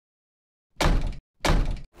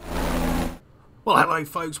Well, hello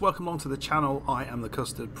folks, welcome along to the channel. I am the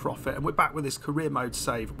Custard Prophet and we're back with this career mode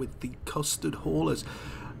save with the Custard Haulers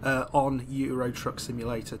on Euro Truck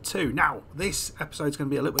Simulator 2. Now, this episode is going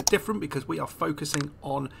to be a little bit different because we are focusing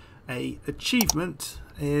on a achievement,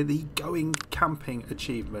 the Going Camping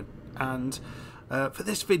achievement. And for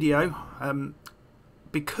this video,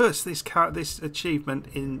 because this achievement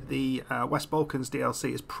in the West Balkans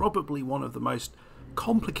DLC is probably one of the most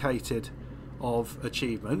complicated of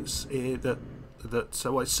achievements,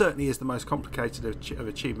 well, it certainly is the most complicated of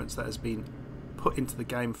achievements that has been put into the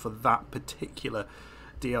game for that particular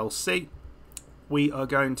DLC. We are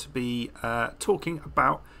going to be talking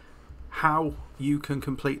about how you can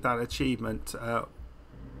complete that achievement,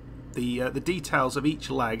 the details of each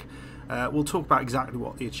leg. We'll talk about exactly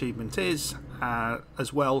what the achievement is,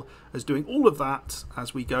 as well as doing all of that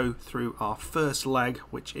as we go through our first leg,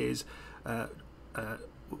 which is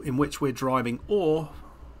in which we're driving ore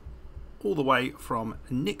all the way from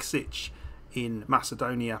Niksic in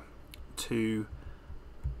Macedonia to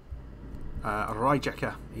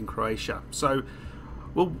Rijeka in Croatia. So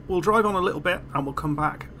we'll drive on a little bit and we'll come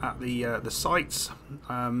back at the sites,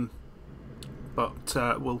 but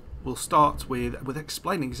we'll start with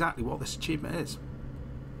explaining exactly what this achievement is.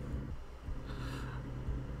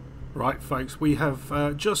 Right, folks, we have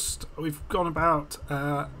we've gone about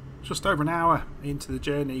just over an hour into the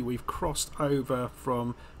journey. We've crossed over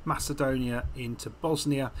from Macedonia into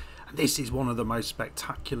Bosnia, and this is one of the most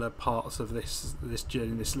spectacular parts of this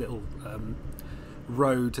journey. This little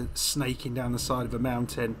road snaking down the side of a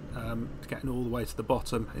mountain, getting all the way to the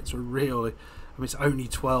bottom. It's a real, I mean, it's only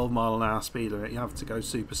 12 mile/h speed limit. You have to go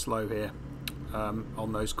super slow here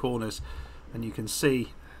on those corners, and you can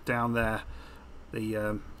see down there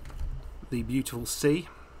the beautiful sea.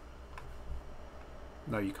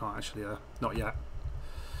 No, you can't actually, not yet.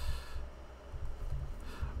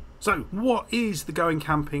 So, what is the Going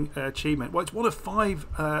Camping achievement? Well, it's one of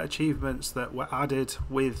 5 achievements that were added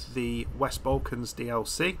with the West Balkans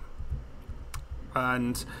DLC.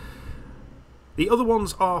 And the other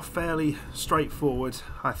ones are fairly straightforward.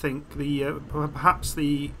 I think perhaps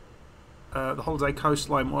the Holiday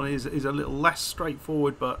Coastline one is a little less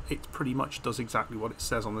straightforward, but it pretty much does exactly what it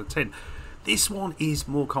says on the tin. This one is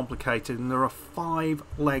more complicated, and there are 5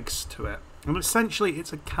 legs to it. And essentially,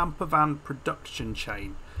 it's a campervan production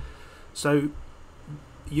chain. So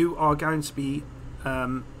you are going to be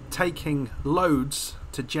taking loads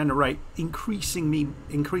to generate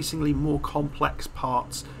increasingly more complex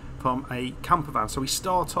parts from a campervan. So we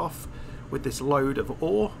start off with this load of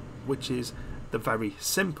ore, which is the very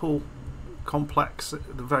simplest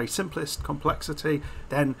complexity.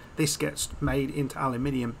 Then this gets made into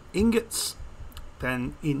aluminium ingots,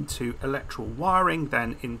 then into electrical wiring,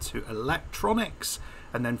 then into electronics,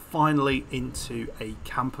 and then finally into a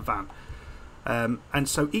campervan. And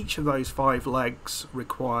so each of those 5 legs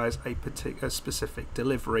requires a specific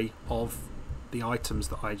delivery of the items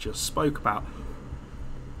that I just spoke about.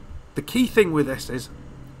 The key thing with this is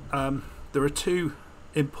there are 2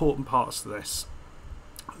 important parts to this.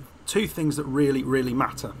 2 things that really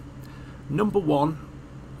matter. Number 1,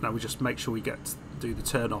 now we just make sure we do the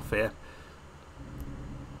turn off here.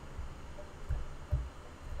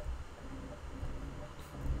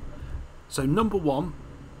 So number 1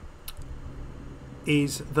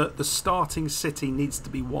 is that the starting city needs to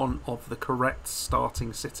be one of the correct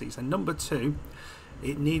starting cities, and number 2,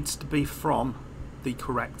 it needs to be from the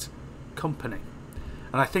correct company.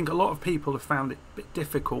 And I think a lot of people have found it a bit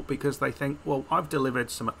difficult because they think, well, I've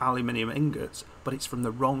delivered some aluminium ingots, but it's from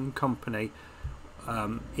the wrong company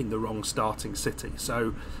in the wrong starting city.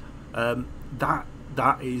 So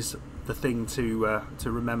that is the thing to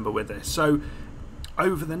remember with this. So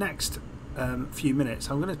over the next few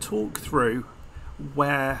minutes, I'm going to talk through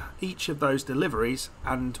where each of those deliveries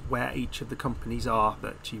and where each of the companies are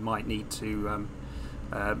that you might need to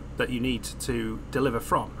deliver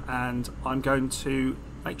from, and I'm going to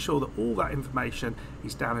make sure that all that information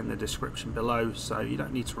is down in the description below, so you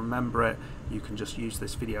don't need to remember it. You can just use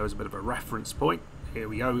this video as a bit of a reference point. Here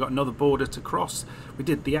we go, we've got another border to cross. We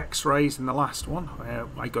did the X-rays in the last one.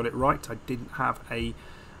 I got it right. I didn't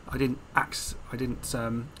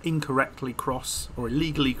incorrectly cross or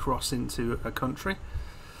illegally cross into a country.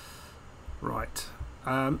 Right.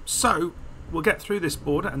 So we'll get through this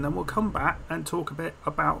border and then we'll come back and talk a bit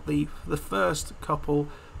about the first couple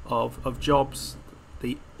of jobs,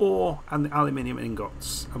 the ore and the aluminium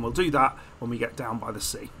ingots, and we'll do that when we get down by the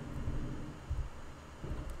sea.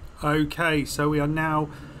 Okay, so we are now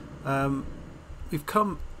we've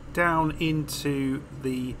come down into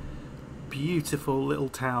the beautiful little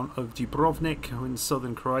town of Dubrovnik in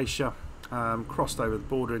southern Croatia, crossed over the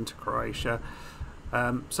border into Croatia.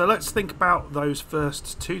 So let's think about those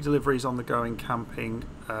first 2 deliveries on the Going Camping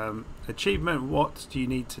achievement. What do you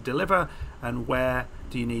need to deliver, and where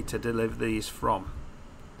do you need to deliver these from?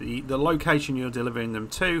 The location you're delivering them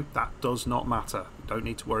to, that does not matter. Don't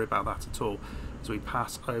need to worry about that at all as we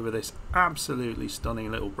pass over this absolutely stunning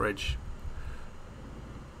little bridge.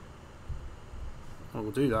 We'll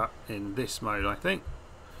do that in this mode, I think.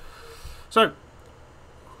 So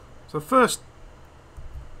first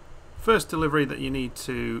delivery that you need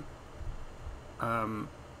to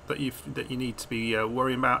that you need to be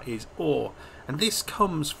worrying about is ore, and this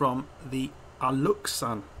comes from the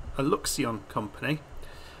Aluxion company,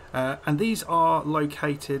 and these are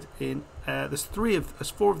located in. There's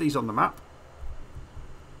 4 of these on the map.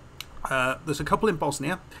 There's a couple in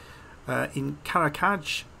Bosnia, in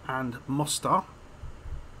Karakaj and Mostar.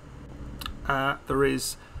 There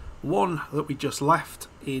is one that we just left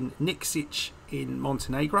in Niksic in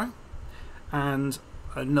Montenegro, and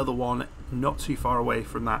another one not too far away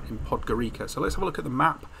from that in Podgorica. So let's have a look at the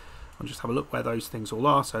map and just have a look where those things all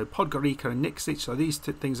are. So Podgorica and Niksic, so these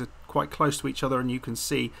 2 things are quite close to each other, and you can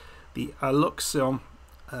see the Aluxion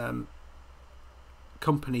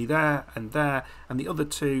company there, and the other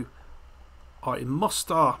 2 are in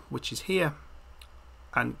Mostar, which is here,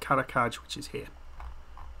 and Karakaj, which is here.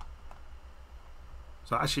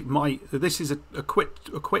 So actually, this is a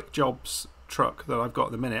quick jobs truck that I've got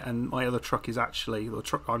at the minute, and my other truck is actually, the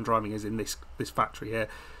truck I'm driving is in this factory here,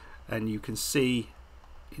 and you can see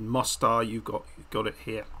in Mostar you've got it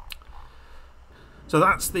here. So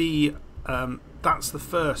that's the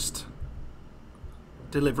first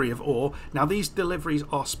delivery of ore. Now these deliveries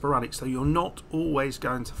are sporadic, so you're not always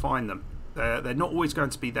going to find them. They're not always going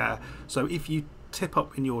to be there. So if you tip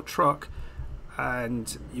up in your truck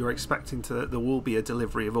and you're expecting there will be a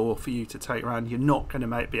delivery of ore for you to take around, you're not going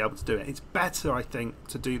to be able to do it. It's better, I think,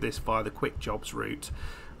 to do this via the quick jobs route,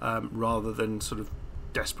 rather than sort of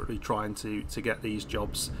desperately trying to get these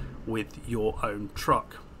jobs with your own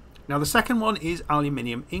truck. Now the second one is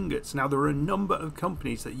aluminium ingots. Now there are a number of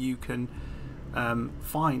companies that you can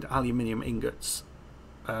find aluminium ingots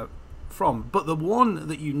from, but the one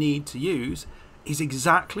that you need to use is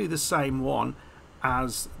exactly the same one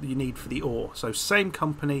as you need for the ore. So same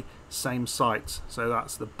company, same site. So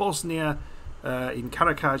that's the Bosnia in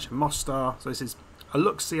Karakaj and Mostar. So this is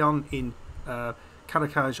Aluxion in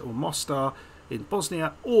Karakaj or Mostar in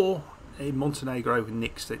Bosnia, or in Montenegro in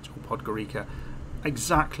Niksic or Podgorica.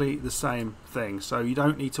 Exactly the same thing. So you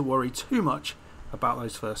don't need to worry too much about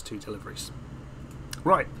those first 2 deliveries.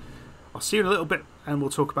 Right, I'll see you in a little bit, and we'll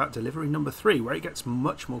talk about delivery number 3, where it gets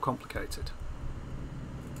much more complicated.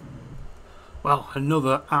 Well,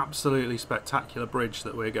 another absolutely spectacular bridge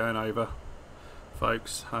that we're going over,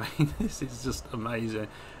 folks. I mean, this is just amazing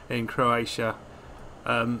in Croatia.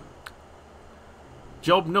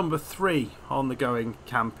 Job number 3 on the Going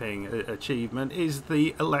Camping achievement is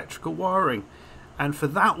the electrical wiring, and for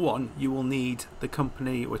that one you will need the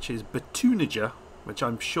company, which is Podgorica, which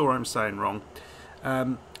I'm sure I'm saying wrong,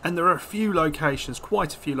 and there are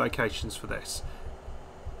quite a few locations for this.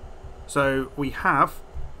 So we have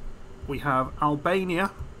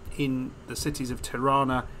Albania in the cities of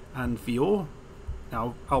Tirana and Vjor.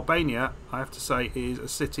 Now Albania, I have to say, is a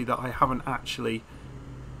city that I haven't actually,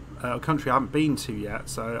 a country I haven't been to yet,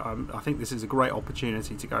 so I think this is a great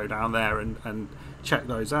opportunity to go down there and check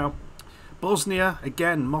those out. Bosnia,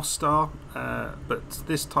 again Mostar, but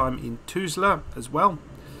this time in Tuzla as well.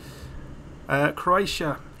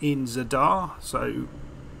 Croatia in Zadar, so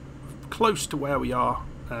close to where we are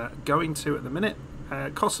going to at the minute.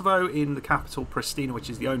 Kosovo in the capital Pristina, which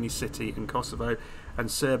is the only city in Kosovo,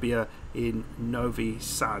 and Serbia in Novi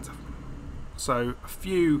Sad. So a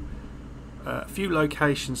few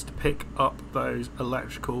locations to pick up those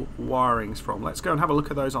electrical wirings from. Let's go and have a look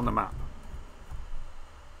at those on the map.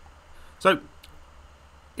 So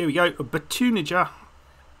here we go. Podgorica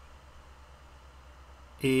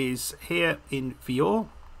is here in Vjor.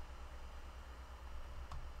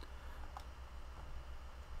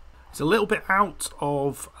 It's a little bit out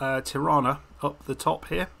of Tirana up the top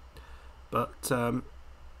here, but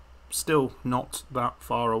still not that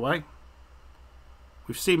far away.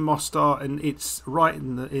 We've seen Mostar, and it's right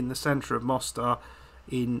in the centre of Mostar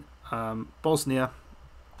in Bosnia,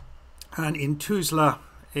 and in Tuzla,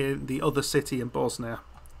 in the other city in Bosnia.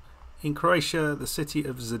 In Croatia, the city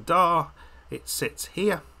of Zadar, it sits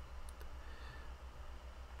here.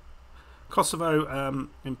 Kosovo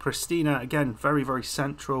in Pristina, again very, very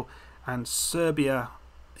central, and Serbia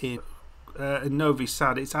in Novi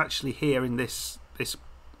Sad, it's actually here in this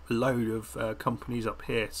a load of companies up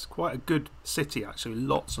here. It's quite a good city actually,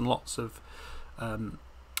 lots and lots of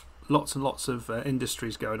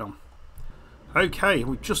industries going on. Okay,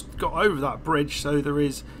 we've just got over that bridge, so there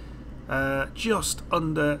is just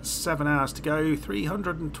under 7 hours to go.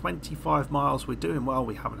 325 miles. We're doing well.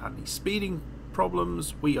 We haven't had any speeding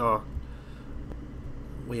problems. We are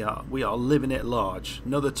living it large.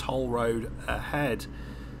 Another toll road ahead.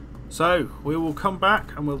 So we will come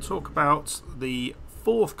back and we'll talk about the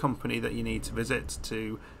fourth company that you need to visit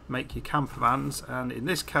to make your camper vans, and in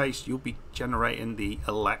this case you'll be generating the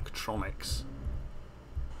electronics.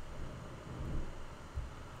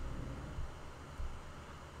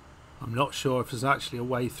 I'm not sure if there's actually a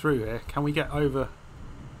way through here. Can we get over?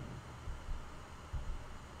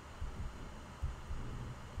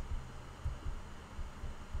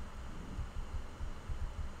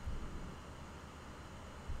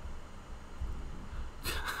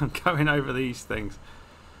 Going over these things,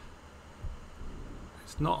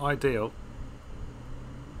 it's not ideal.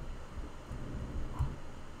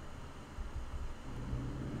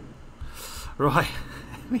 Right, here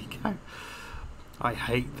we go. I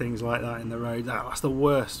hate things like that in the road. That's the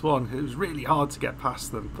worst one. It was really hard to get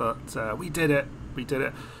past them, but we did it. We did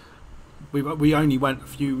it. We only went a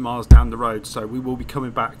few miles down the road, so we will be coming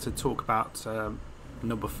back to talk about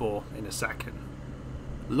number 4 in a second.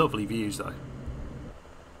 Lovely views though.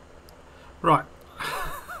 Right,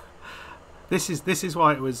 this is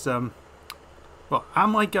why it was. Well,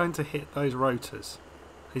 am I going to hit those rotors?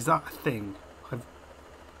 Is that a thing?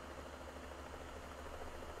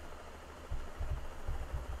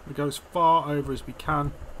 We go as far over as we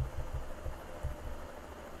can.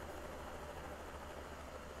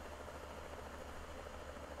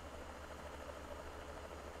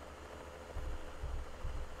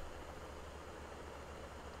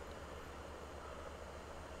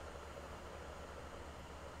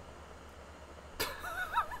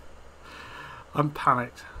 I'm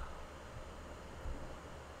panicked.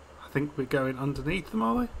 I think we're going underneath them,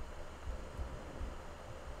 are they?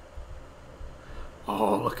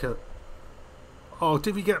 Oh, look at... Oh,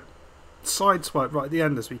 did we get sideswiped right at the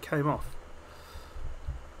end as we came off?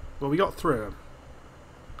 Well, we got through them.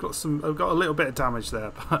 I've got a little bit of damage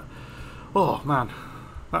there, but... Oh, man.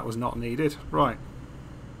 That was not needed. Right.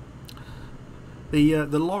 The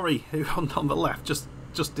lorry who on the left just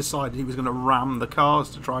decided he was going to ram the cars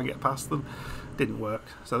to try and get past them. Didn't work,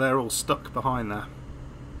 so they're all stuck behind there.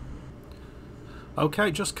 Okay,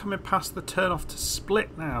 just coming past the turn off to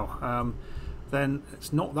Split now. Then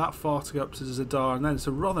it's not that far to go up to Zadar, and then it's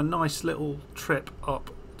a rather nice little trip up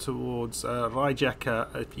towards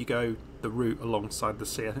Rijeka if you go the route alongside the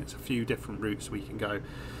sea. I think it's a few different routes we can go.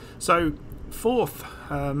 So fourth,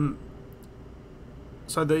 the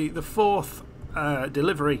fourth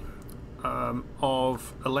delivery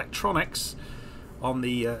of electronics on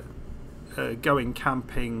the going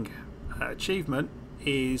camping achievement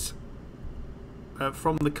is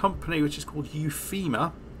from the company which is called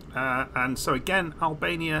Eufema, and so again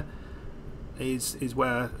Albania is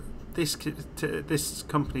where this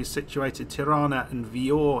company is situated. Tirana and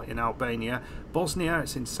Vior in Albania. Bosnia,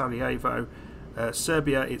 it's in Sarajevo.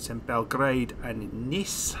 Serbia, it's in Belgrade and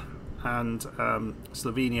Nis. And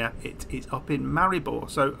Slovenia, it is up in Maribor.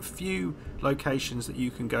 So a few locations that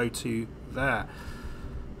you can go to there.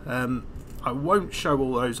 I won't show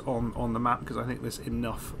all those on the map because I think there's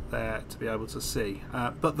enough there to be able to see.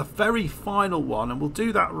 But the very final one, and we'll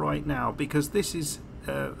do that right now because this is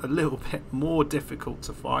a little bit more difficult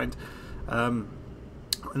to find. And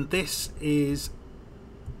this is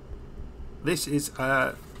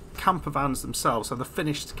camper vans themselves, so the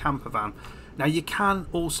finished camper van. Now you can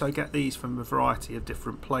also get these from a variety of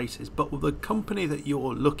different places, but the company that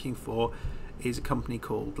you're looking for is a company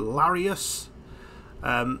called Larius,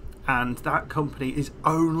 and that company is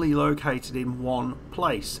only located in one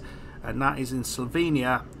place, and that is in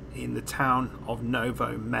Slovenia, in the town of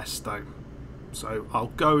Novo Mesto. So I'll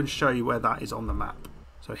go and show you where that is on the map.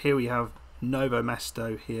 So here we have Novo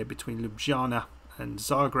Mesto here between Ljubljana and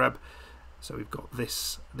Zagreb. So we've got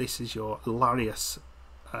this is your Larius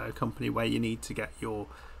company where you need to get your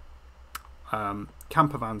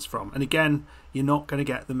camper vans from, and again you're not going to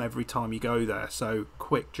get them every time you go there, so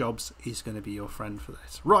Quick Jobs is going to be your friend for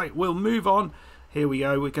this. Right, we'll move on. Here we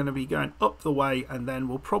go. We're going to be going up the way, and then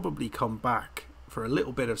we'll probably come back for a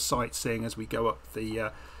little bit of sightseeing as we go up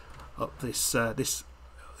the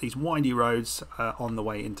these windy roads on the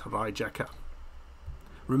way into Rijeka.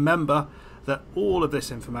 Remember that all of this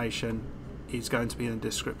information is going to be in the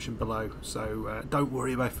description below, so don't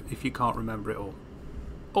worry about if you can't remember it all.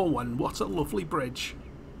 Oh, and what a lovely bridge.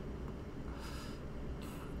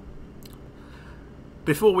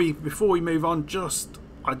 before we move on,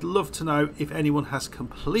 I'd love to know if anyone has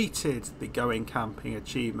completed the Going Camping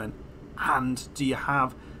achievement, and do you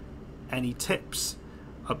have any tips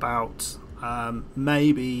about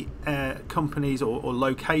maybe companies or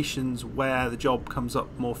locations where the job comes up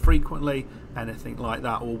more frequently, anything like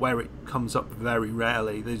that, or where it comes up very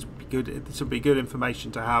rarely. This would be good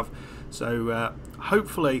information to have. So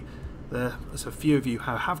hopefully there's a few of you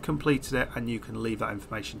who have completed it, and you can leave that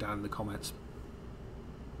information down in the comments.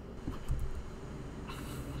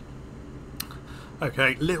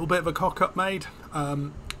 Okay, little bit of a cock up made.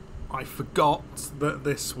 I forgot that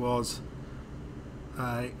this was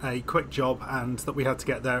a quick job and that we had to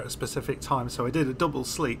get there at a specific time, so I did a double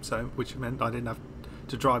sleep, which meant I didn't have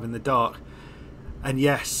to drive in the dark. And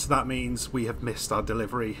yes, that means we have missed our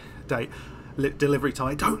delivery time.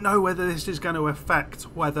 I don't know whether this is going to affect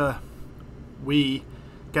whether we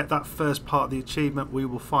get that first part of the achievement. We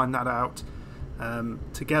will find that out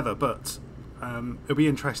together, but it'll be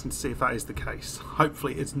interesting to see if that is the case.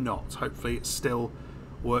 Hopefully it's not. Hopefully it still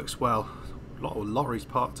works well. A lot of lorries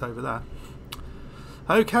parked over there.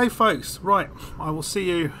 Okay folks, right, I will see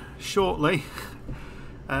you shortly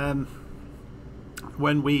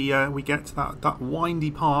when we get to that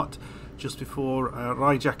windy part just before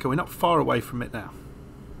Rijeka. We're not far away from it now.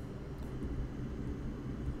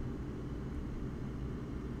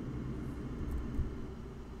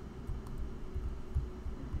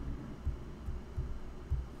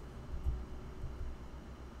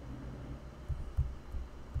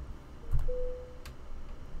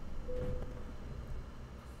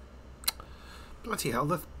 Bloody hell,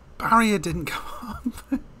 the barrier didn't come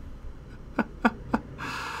up.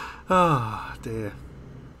 Oh dear.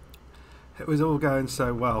 It was all going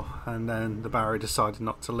so well, and then the barrier decided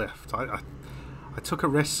not to lift. I took a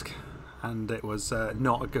risk, and it was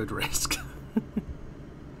not a good risk.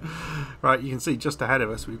 Right, you can see just ahead of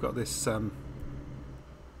us we've got this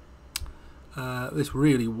this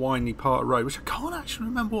really windy part of road, which I can't actually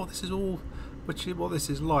remember what this is what this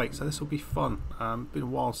is like, so this will be fun. Been a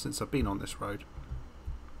while since I've been on this road.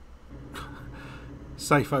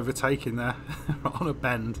 Safe overtaking there on a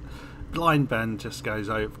bend, blind bend, just goes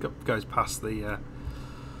past the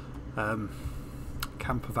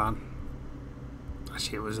camper van.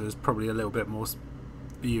 Actually, it was probably a little bit more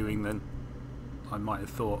viewing than I might have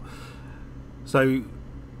thought. So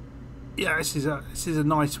yeah, this is a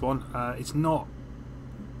nice one. It's not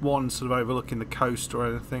one sort of overlooking the coast or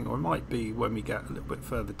anything, or it might be when we get a little bit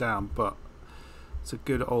further down, but it's a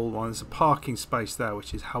good old one. There's a parking space there,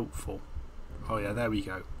 which is helpful. Oh yeah, there we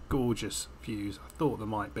go. Gorgeous views. I thought there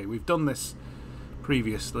might be. We've done this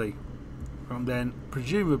previously, and then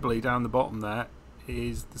presumably down the bottom there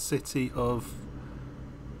is the city of,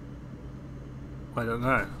 I don't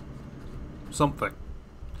know, something.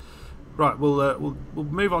 Right, we'll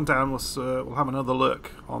move on down. We'll have another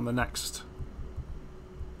look on the next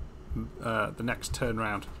turn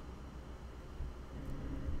round.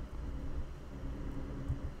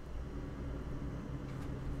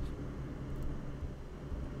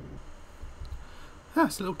 Yeah,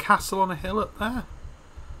 it's a little castle on a hill up there.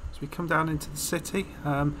 As we come down into the city,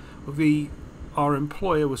 our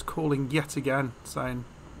employer was calling yet again, saying,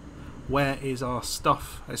 "Where is our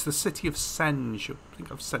stuff?" It's the city of Senge. I think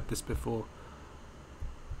I've said this before.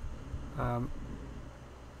 There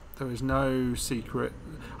is no secret.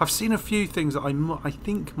 I've seen a few things that I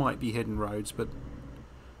think might be hidden roads, but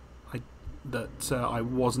I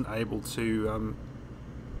wasn't able to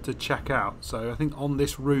check out. So I think on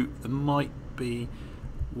this route there might be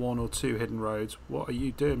one or two hidden roads. What are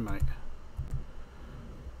you doing, mate?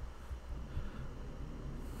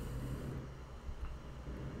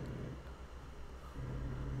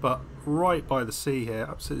 But right by the sea here,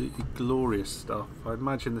 absolutely glorious stuff. I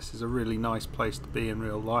imagine this is a really nice place to be in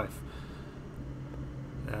real life.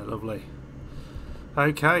 Yeah, lovely.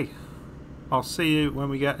 Okay, I'll see you when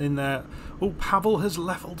we get in there. Oh, Pavel has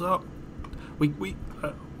leveled up. We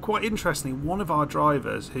quite interestingly, one of our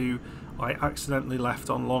drivers who I accidentally left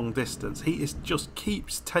on long distance, he just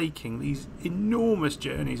keeps taking these enormous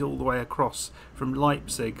journeys all the way across from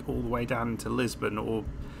Leipzig all the way down into Lisbon, or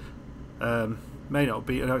may not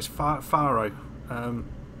be, no, it's Faro, and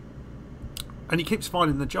he keeps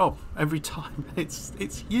finding the job every time.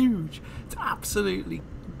 It's huge. It's absolutely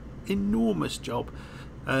enormous job.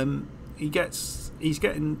 He's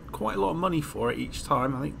getting quite a lot of money for it each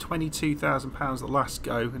time. I think £22,000 the last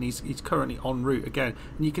go, and he's currently en route again.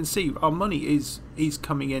 And you can see our money is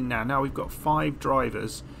coming in now. Now we've got 5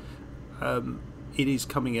 drivers. It is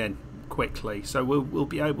coming in quickly, so we'll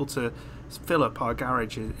be able to fill up our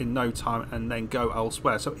garage in no time and then go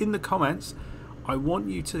elsewhere. So in the comments, I want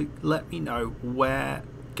you to let me know where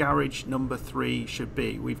garage number 3 should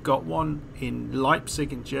be. We've got one in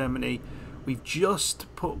Leipzig in Germany. We've just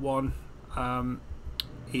put one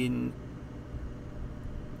in,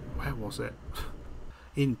 where was it?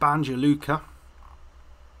 In Banja Luka.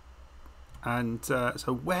 And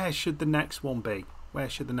so where should the next one be? Where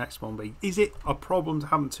should the next one be? Is it a problem to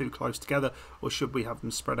have them too close together, or should we have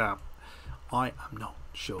them spread out? I am not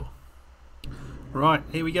sure. Right,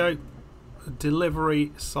 here we go. A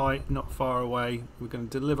delivery site not far away. We're going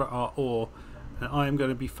to deliver our ore, and I am going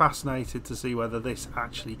to be fascinated to see whether this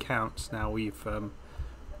actually counts. Now we've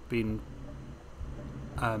we've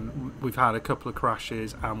had a couple of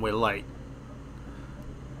crashes and we're late.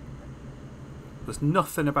 There's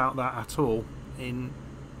nothing about that at all in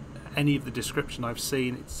any of the description I've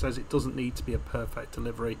seen. It says it doesn't need to be a perfect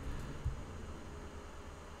delivery.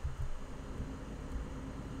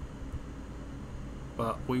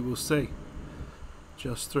 But we will see.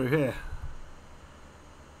 Just through here.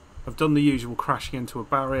 I've done the usual crashing into a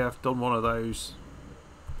barrier. I've done one of those.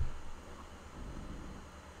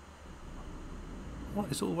 What,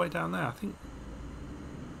 it's all the way down there? I think.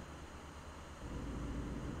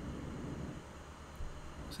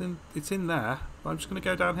 It's in there. But I'm just going to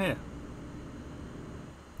go down here.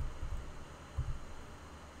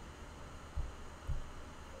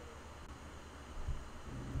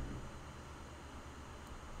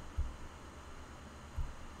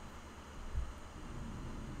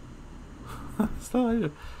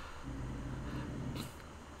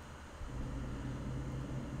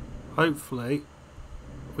 Hopefully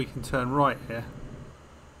we can turn right here.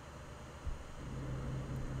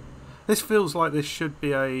 This feels like this should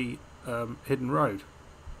be a hidden road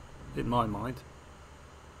in my mind.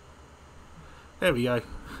 There we go.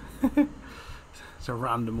 It's a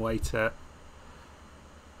random way to...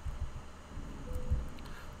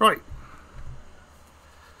 Right.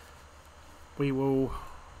 We will,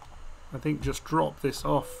 I think, just drop this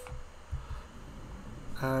off,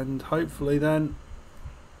 and hopefully then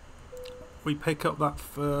we pick up that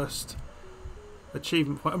first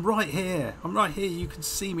achievement point. I'm right here. I'm right here. You can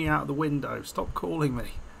see me out of the window. Stop calling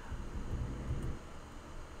me.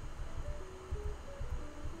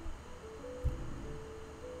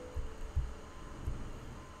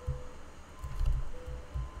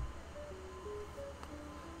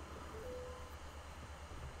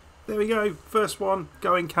 There we go. First one,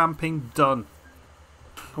 going camping, done.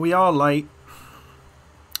 We are late.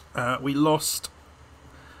 We lost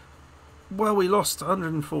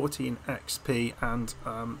 114 XP and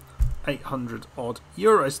 800 odd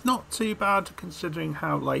euros. Not too bad considering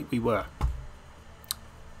how late we were.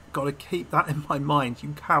 Got to keep that in my mind.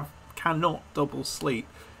 You cannot double sleep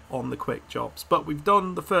on the quick jobs. But we've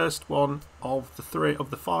done the first one of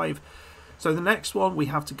the 5. So the next one we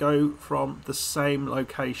have to go from the same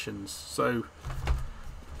locations. So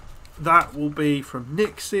that will be from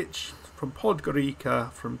Niksic, from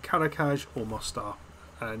Podgorica, from Karakaj or Mostar.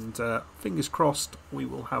 And fingers crossed we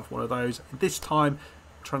will have one of those, this time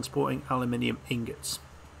transporting aluminium ingots.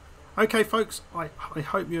 Okay folks, I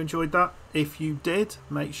hope you enjoyed that. If you did,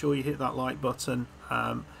 make sure you hit that like button.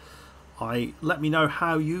 Let me know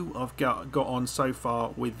how you have got on so far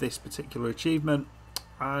with this particular achievement.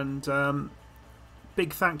 And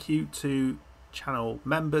big thank you to channel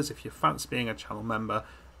members. If you fancy being a channel member,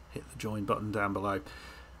 hit the join button down below.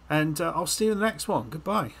 And I'll see you in the next one.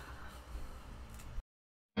 Goodbye.